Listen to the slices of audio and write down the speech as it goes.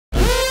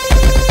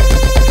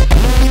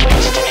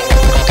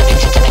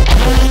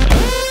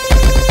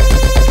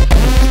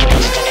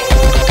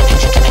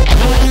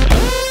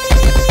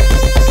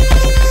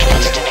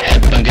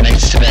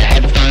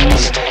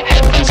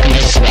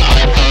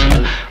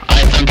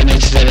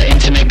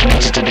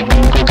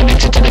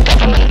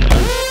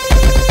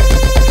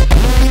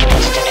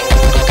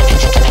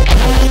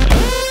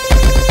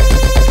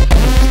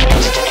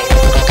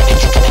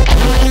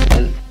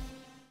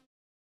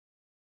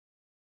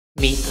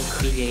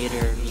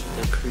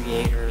the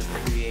creator.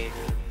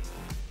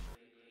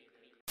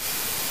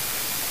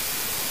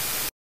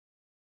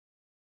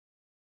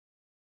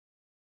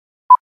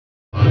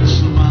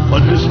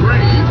 On his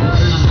grave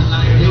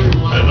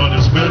and on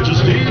His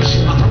Majesty's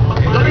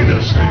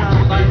dynasty.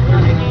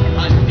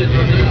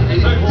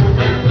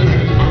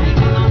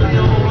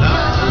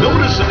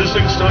 Notice the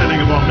distinct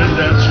styling of our men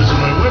dancers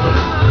and our women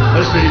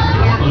as they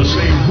perform the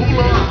same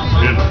hula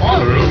in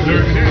honor of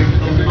their king.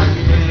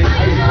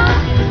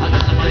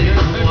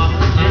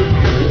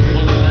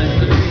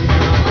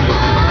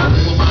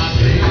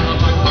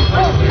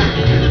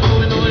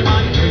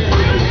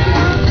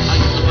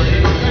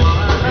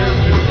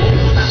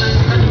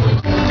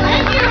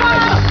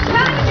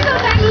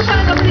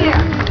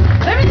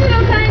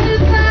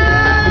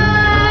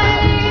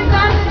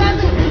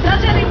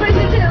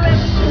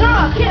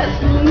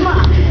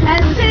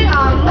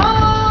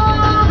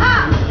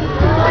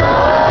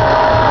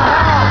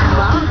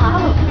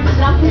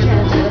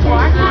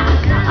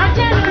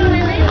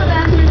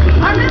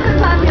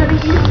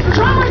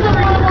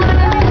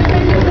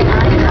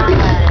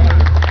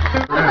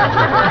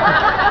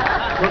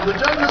 But the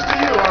judges to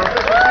you are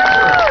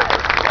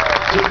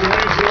Mr.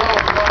 Denise Luau,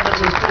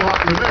 performance is too hot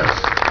to miss.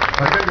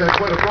 I think that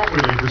quite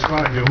appropriately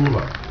described your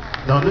hula.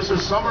 Now this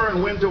is summer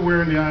and winter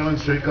wear in the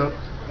islands, Jacob,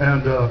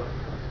 and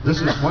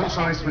this is one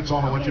size fits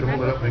all. I want you to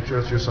hold it up, make sure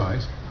it's your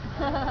size.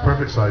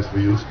 Perfect size for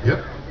you.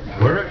 Yep.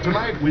 Wear it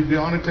tonight. We'd be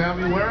honored to have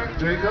you wear it,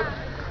 Jacob.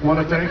 Want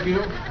to thank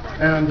you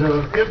and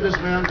give this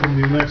man from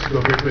New Mexico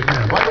a big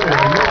hand. By the way,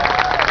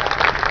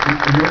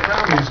 your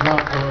family's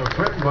not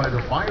threatened by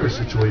the fire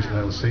situation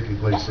that was taking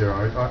place there,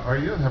 are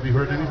you? Have you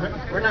heard anything?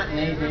 We're not in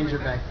any danger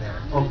back there.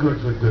 Oh, good.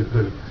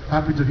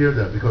 Happy to hear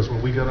that, because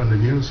what we got on the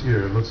news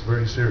here looks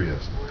very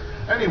serious.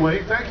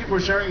 Anyway, thank you for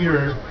sharing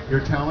your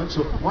talent.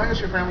 So why is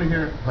your family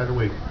here, by the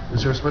way?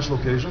 Is there a special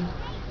occasion?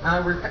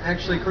 We're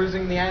actually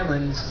cruising the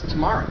islands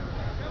tomorrow.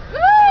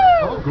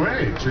 Oh,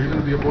 great. So you're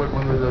going to be aboard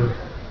one of the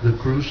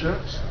cruise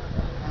ships?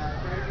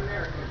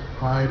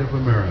 Pride of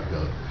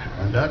America.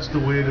 And that's the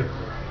way to...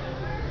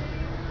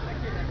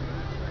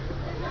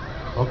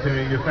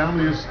 Okay, your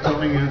family is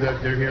telling you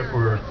that they're here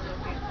for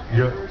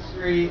your...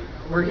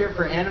 We're here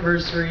for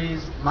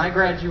anniversaries, my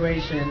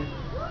graduation,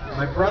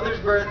 my brother's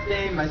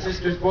birthday, my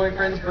sister's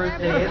boyfriend's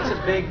birthday. It's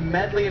a big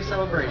medley of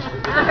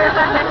celebrations.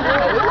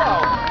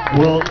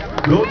 Well,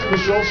 go to the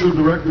social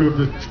director of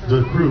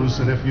the cruise,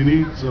 and if you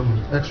need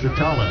some extra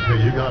talent,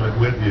 hey, you got it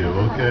with you,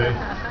 okay?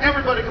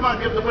 Everybody, come on,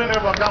 give the winner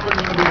of our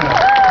company the winner.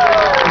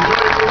 Enjoy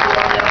your cruise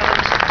around the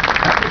islands.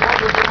 Happy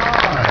 4th of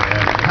July,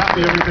 and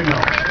happy everything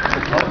else.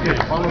 Okay,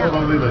 follow the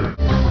lovely lady.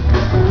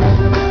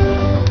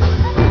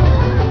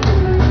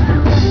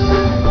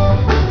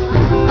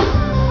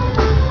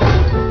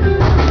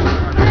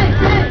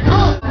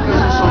 This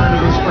is a sign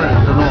of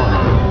respect and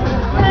honor.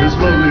 This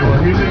lovely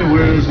Wahine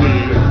wears the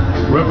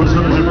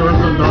representative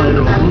earth and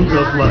idol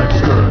Luga flag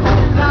skirt.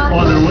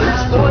 On their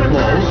waist, toy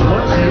balls,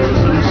 once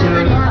used and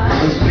said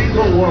as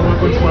lethal war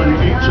weapons by the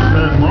ancient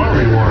men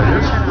Maori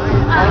warriors.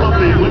 All of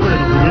the women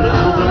of the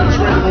village will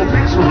demonstrate more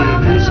peacefully in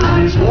using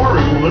these war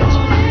implements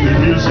in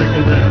music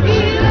and dance. The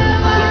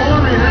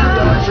Maori hand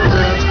dancers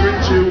dance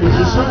greets you, which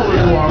is similar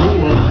to our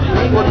hula,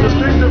 but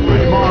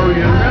distinctively Maori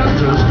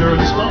enhances their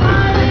stomach.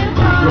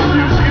 From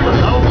New Zealand,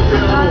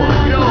 Aotearoa,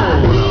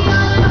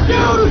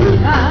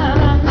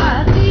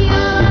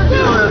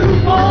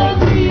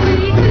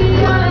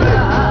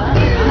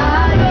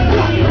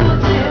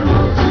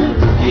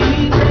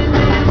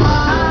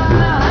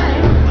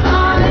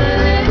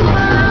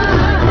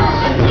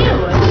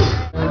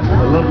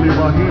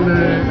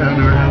 and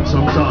her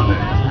handsome Tane.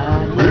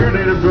 Their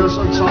native dress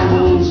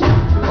ensembles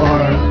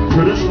are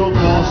traditional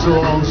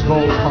casseroles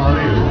called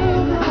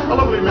pariu. A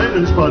lovely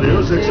maiden's pariu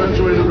is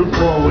accentuated with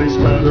full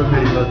waistband and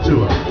hela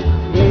to it.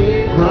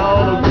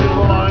 Crown of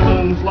beautiful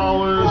island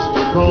flowers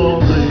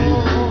called the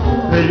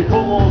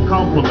Heipomo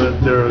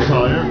complement their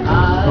attire.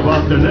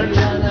 About their necks,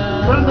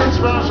 pendants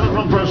fashioned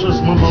from precious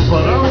Mama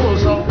Parao,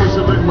 South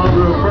Pacific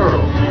mother of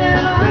pearl.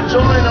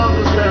 Enjoy now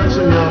this dance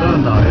in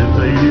Yarana,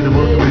 and they need the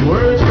welcoming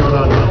words,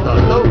 Yarana.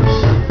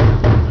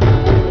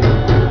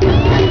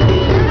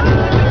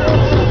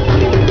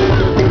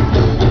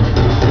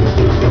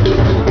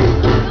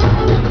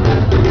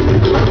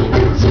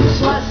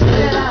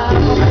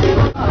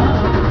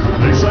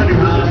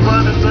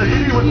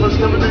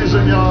 Festivities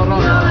in Yarana,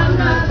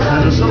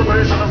 and a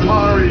celebration of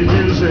Maori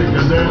music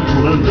and dance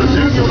will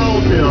entertain you in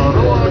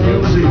Aotearoa,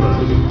 New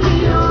Zealand.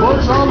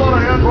 Folks, how about a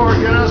hand for our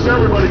guest?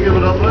 Everybody give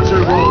it up. Let's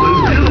hear for all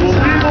these beautiful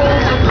people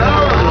in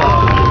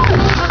paradise.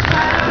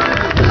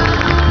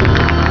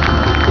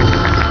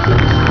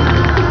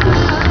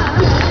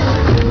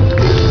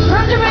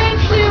 From Germaine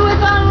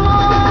with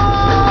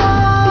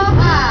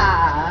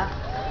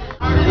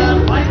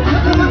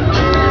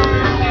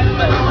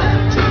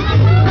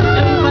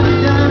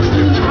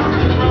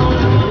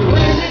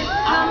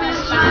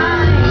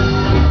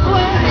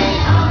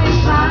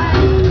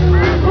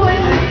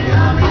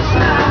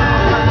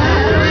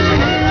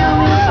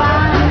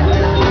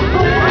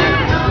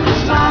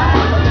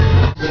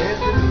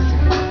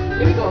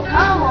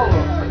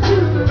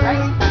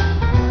right?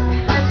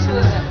 Let's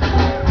listen.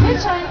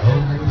 Hitchhike.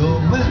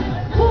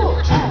 Pull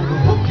and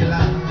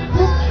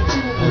hooky to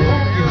the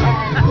left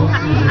and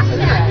hooky to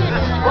the right.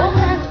 Both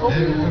hands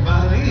open.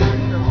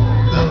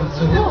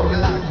 Pull.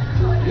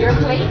 Your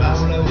plate.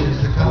 That's it.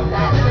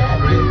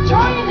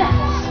 Join the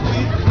dance.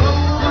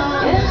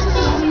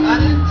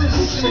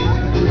 It's sweet.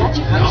 You got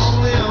your fish.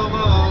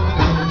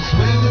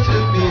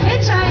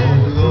 Hitchhike.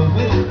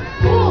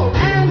 Pull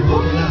and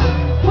hooky.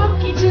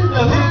 Hooky to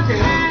the left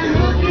and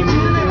hooky to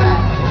the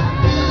right.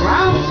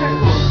 Round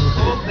circle.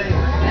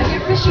 Now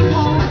your fishing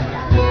pole.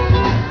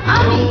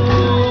 Ami,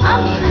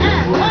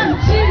 and 1,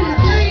 2,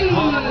 3.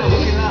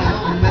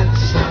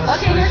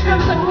 Okay, here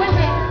comes the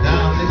Muete.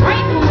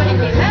 Right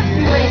Muete, left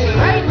Muete,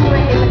 right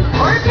Muete.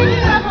 Or pick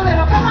it up a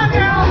little. Come on,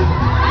 girl.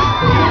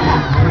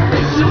 Yeah,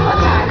 it's super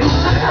time.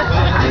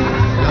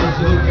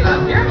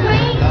 Your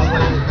plate.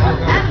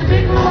 And the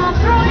big Luau,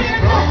 throw your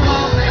net.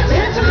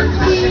 Into the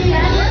sea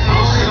and your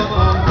fish.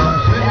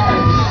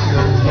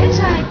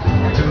 Hitchhike.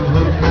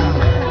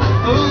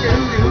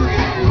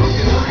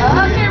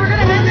 Okay, we're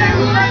gonna hand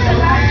down left and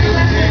back to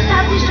left and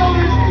tap your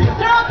shoulders.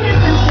 Throw a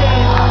kiss and say,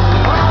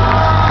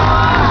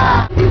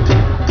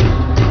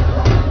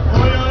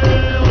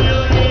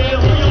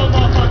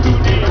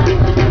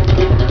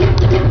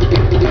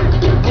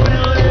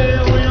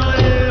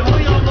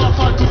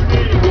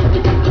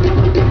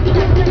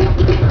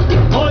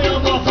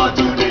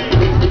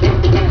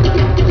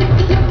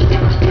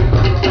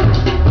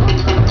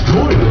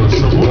 Join us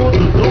aboard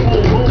the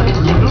double home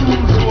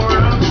canoes to our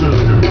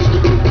ancestors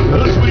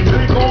as we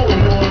take all of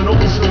you on an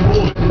ocean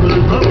boat from the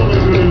Babylon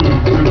canoe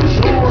to the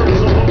shores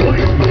of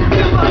Hawaii.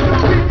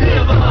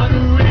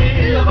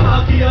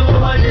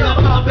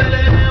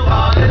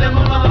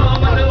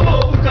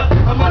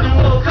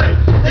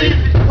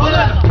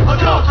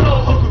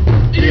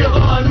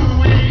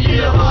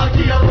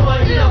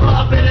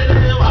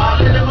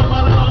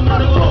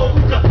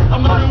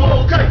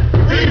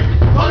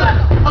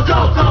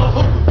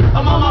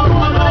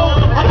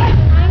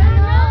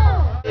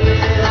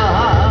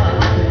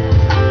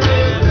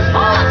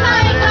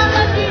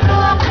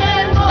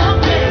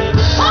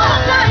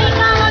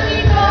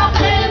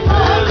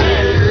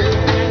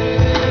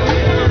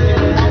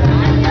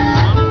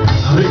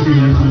 Hiking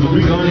into the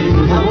big island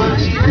of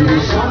Hawaii to the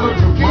summit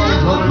of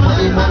Mount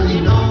Hawaii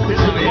in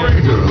the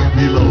crater of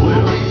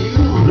Kilauea.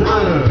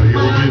 There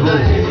you'll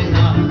behold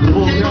the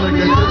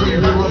volcanic activity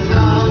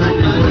eruption that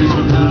is taking place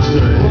on this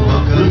day.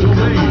 The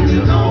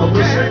domain of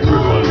the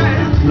sacred one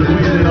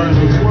between the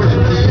islands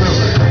worship and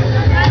smelling.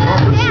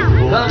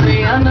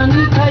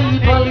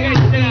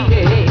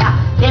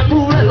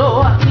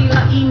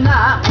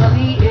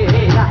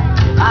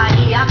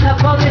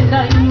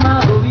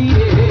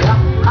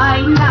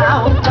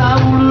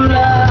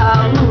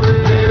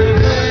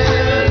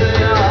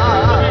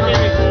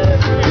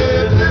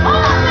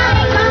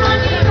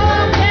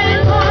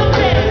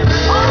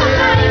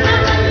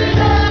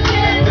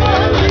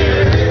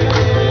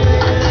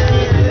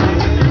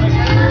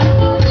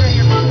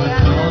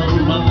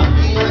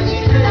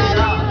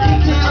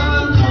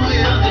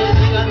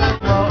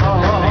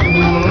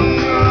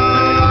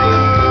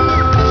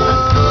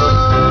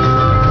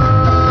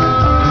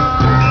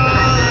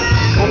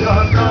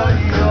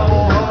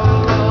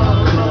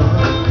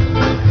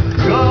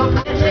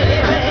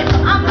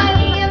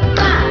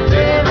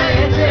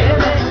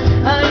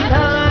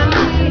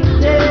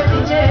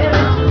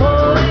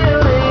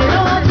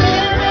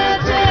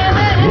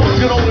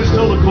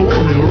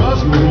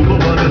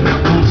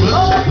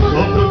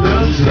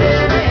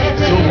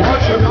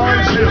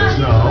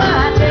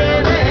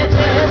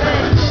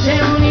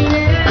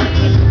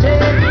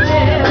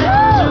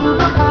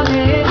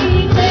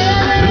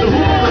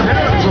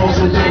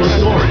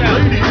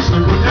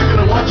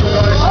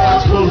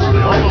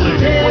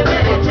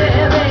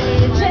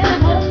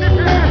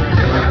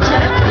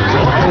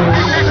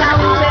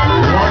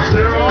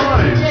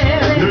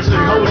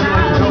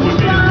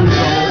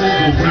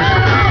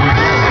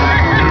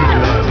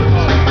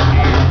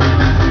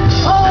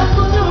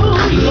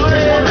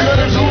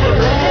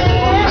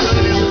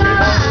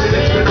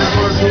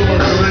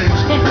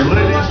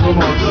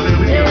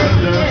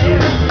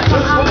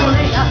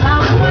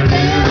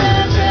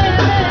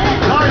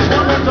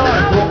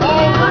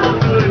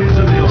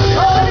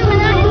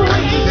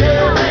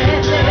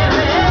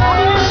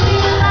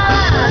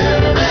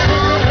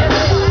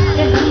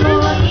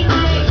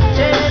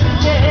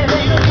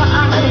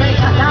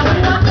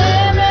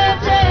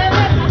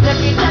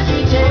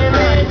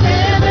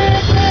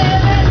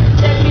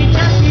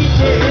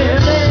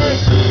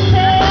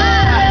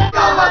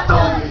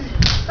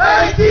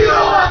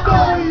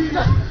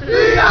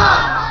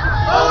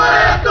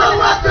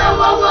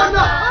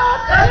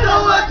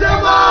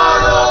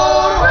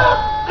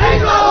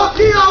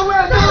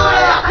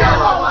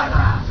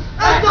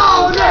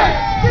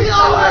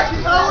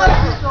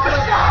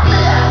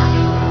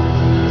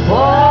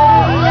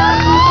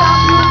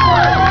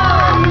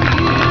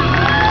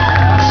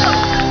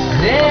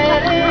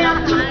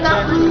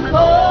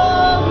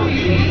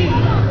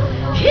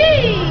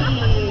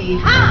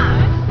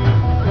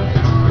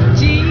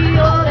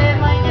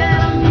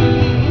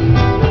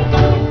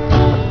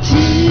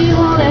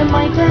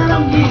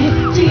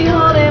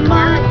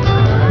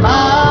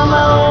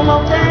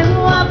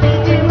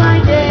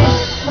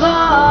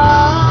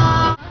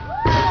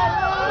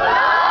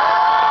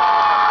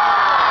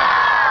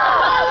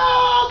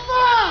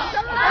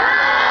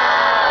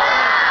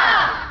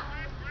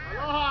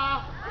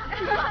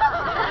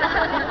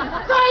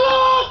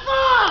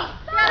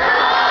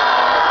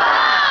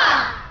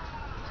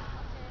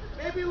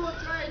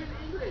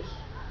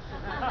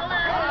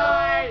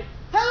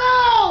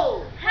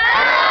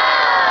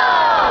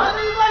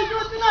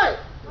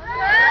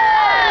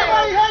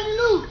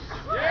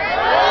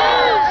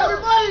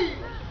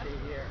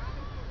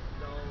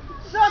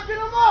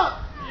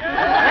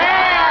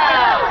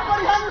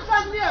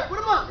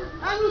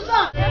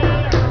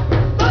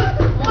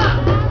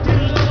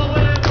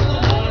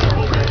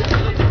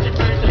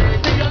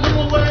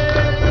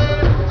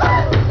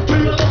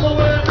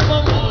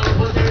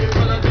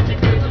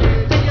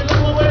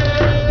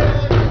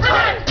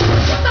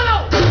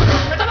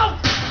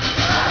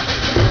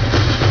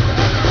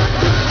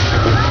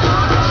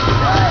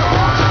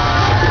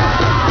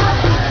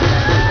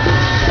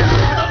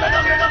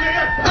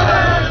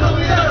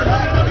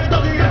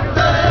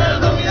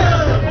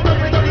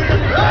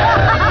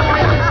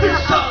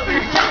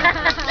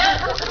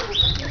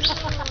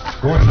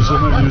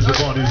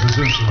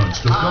 instruments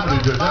to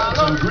accompany their dance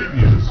and greet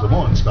you,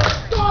 Samoan style.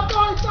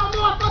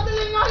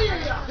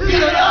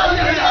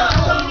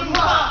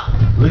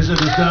 They say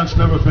this dance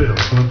never fails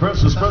to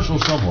impress a special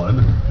someone,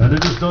 and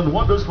it has done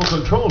wonders for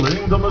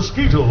controlling the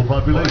mosquito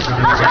population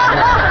in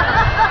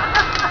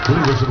Samoa.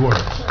 Believe us, it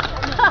works.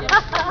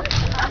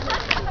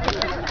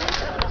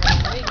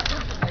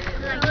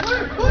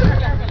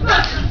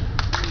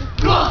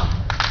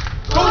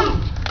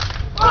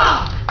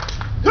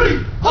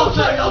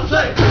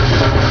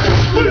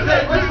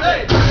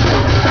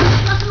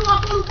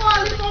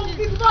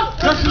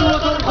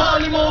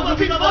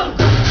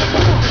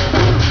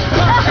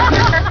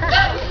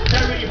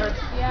 That really hurts.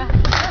 Yeah.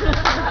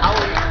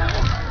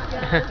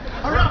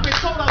 Hurry up, it's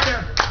cold out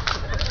there.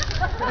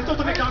 Let's go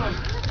to McDonald's.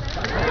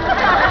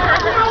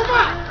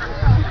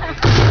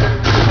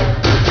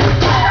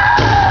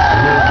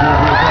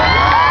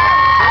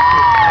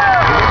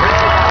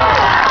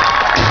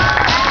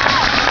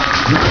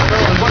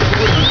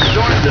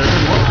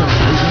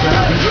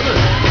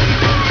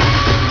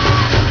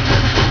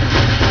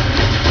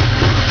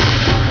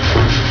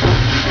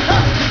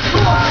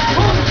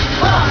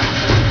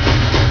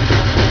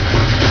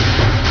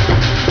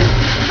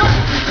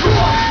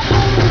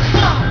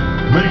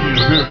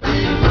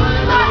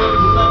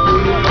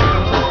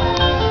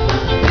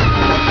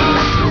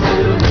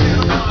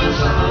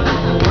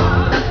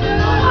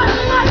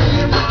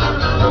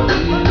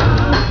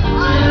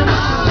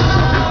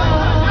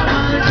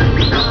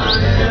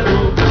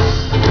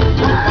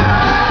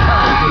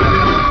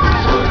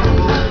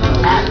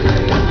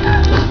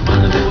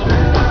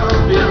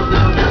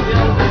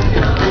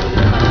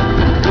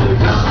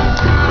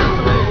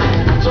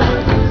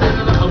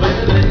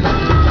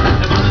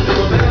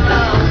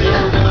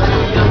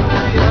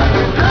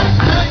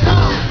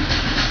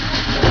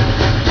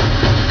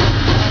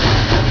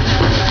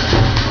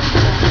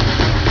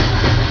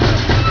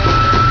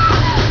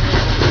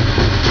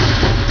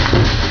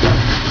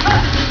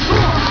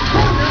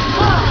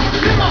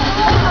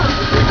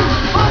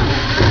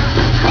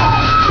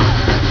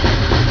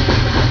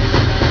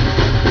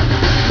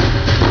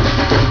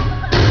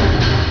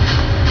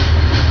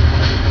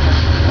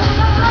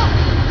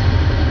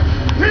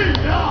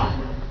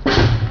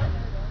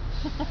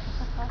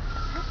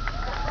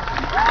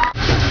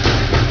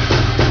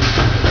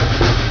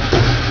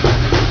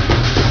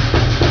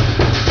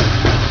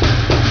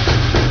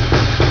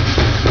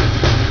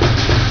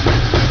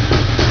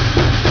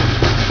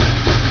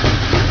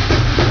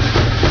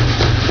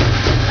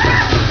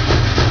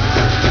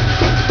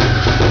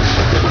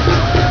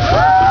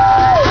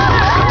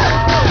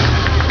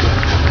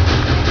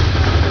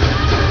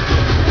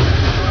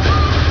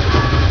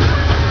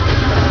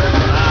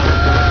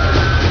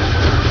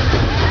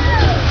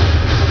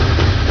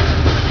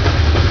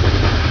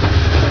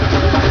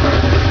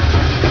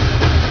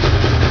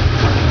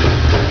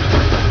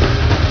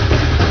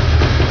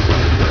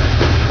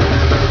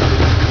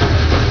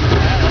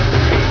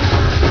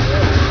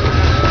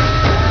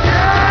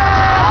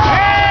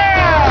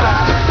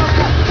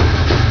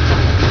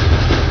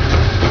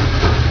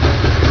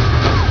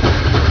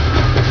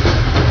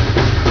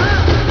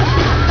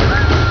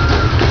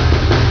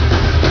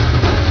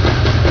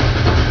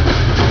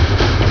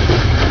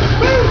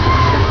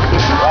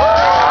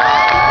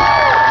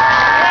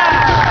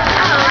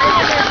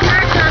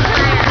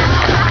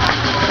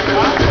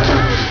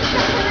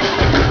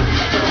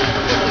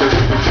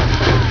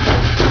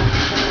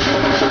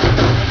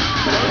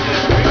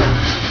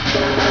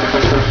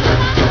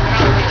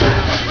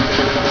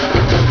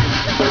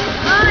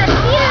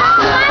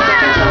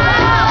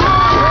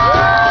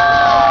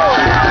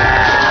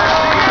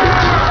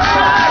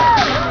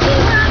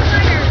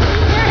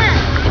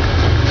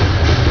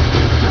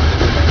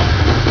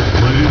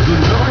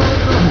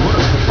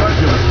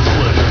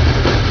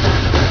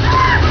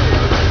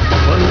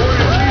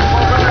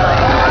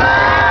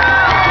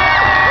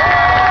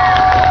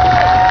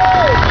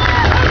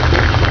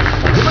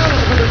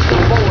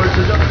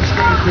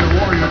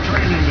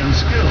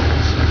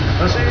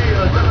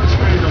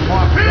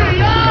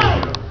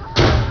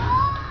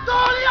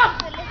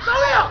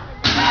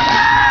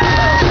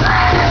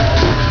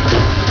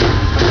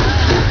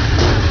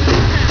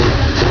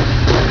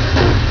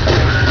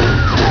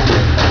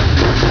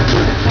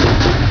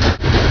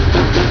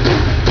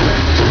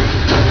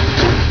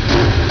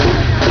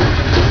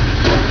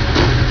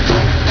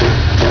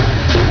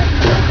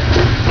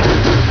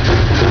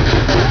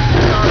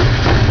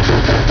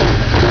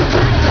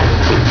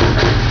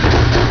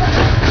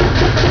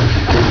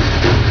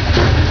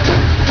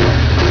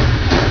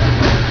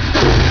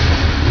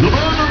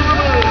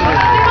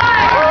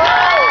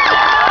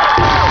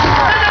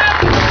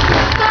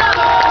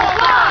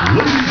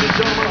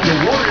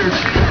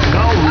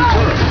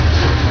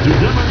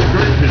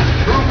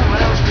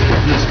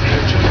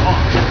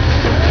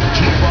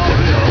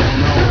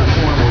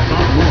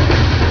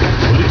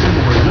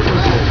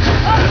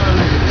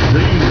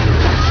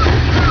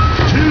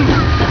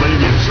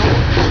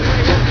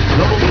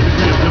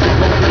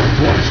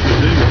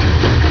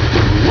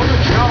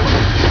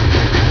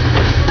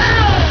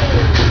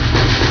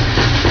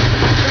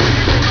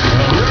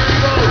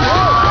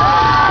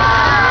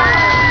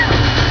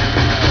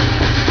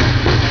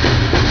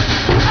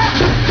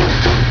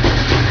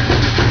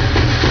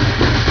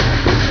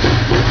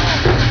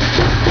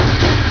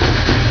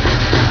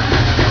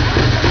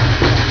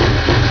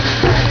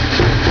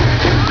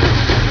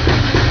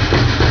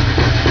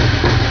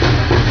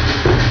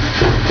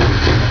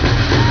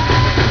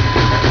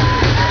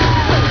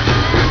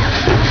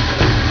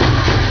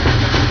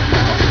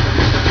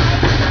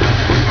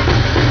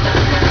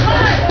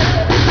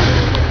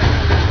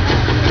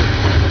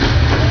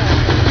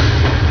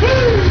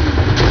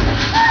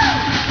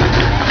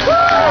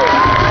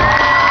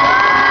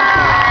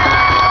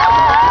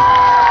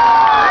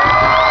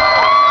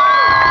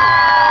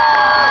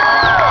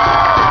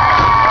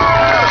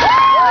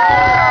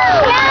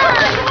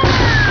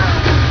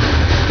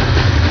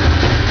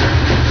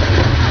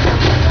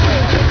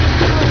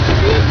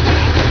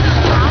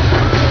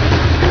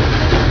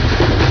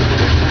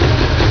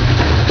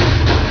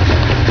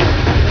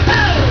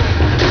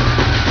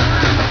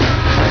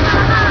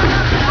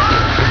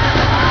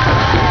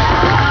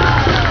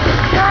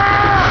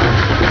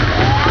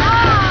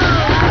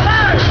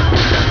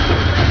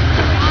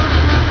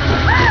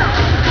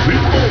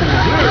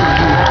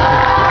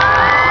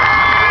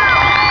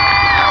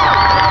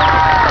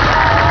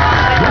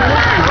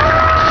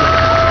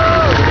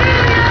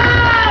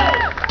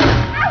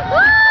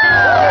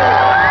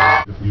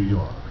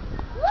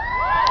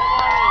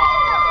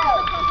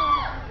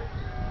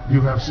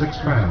 you have 6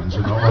 fans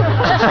in the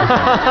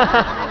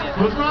audience.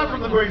 Who's not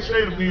from the great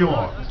state of New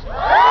York?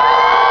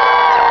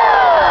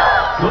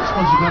 Those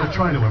ones you got to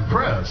try to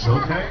impress,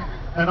 okay?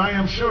 And I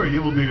am sure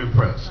you will be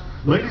impressed.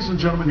 Ladies and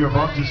gentlemen, you're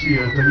about to see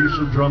a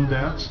Tahitian drum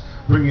dance,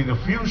 bringing a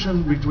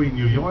fusion between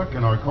New York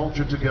and our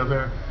culture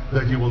together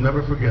that you will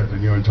never forget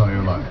in your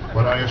entire life.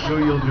 But I assure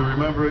you, you'll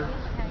remember it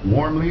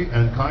warmly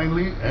and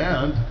kindly,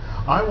 and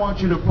I want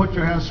you to put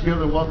your hands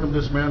together and welcome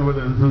this man with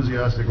an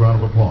enthusiastic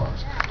round of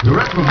applause.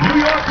 Direct from New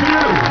York to you,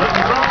 let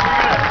the drums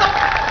begin.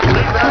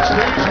 Leave that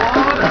stage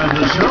on, and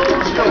the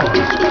show's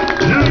yours.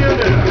 Do your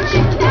dance.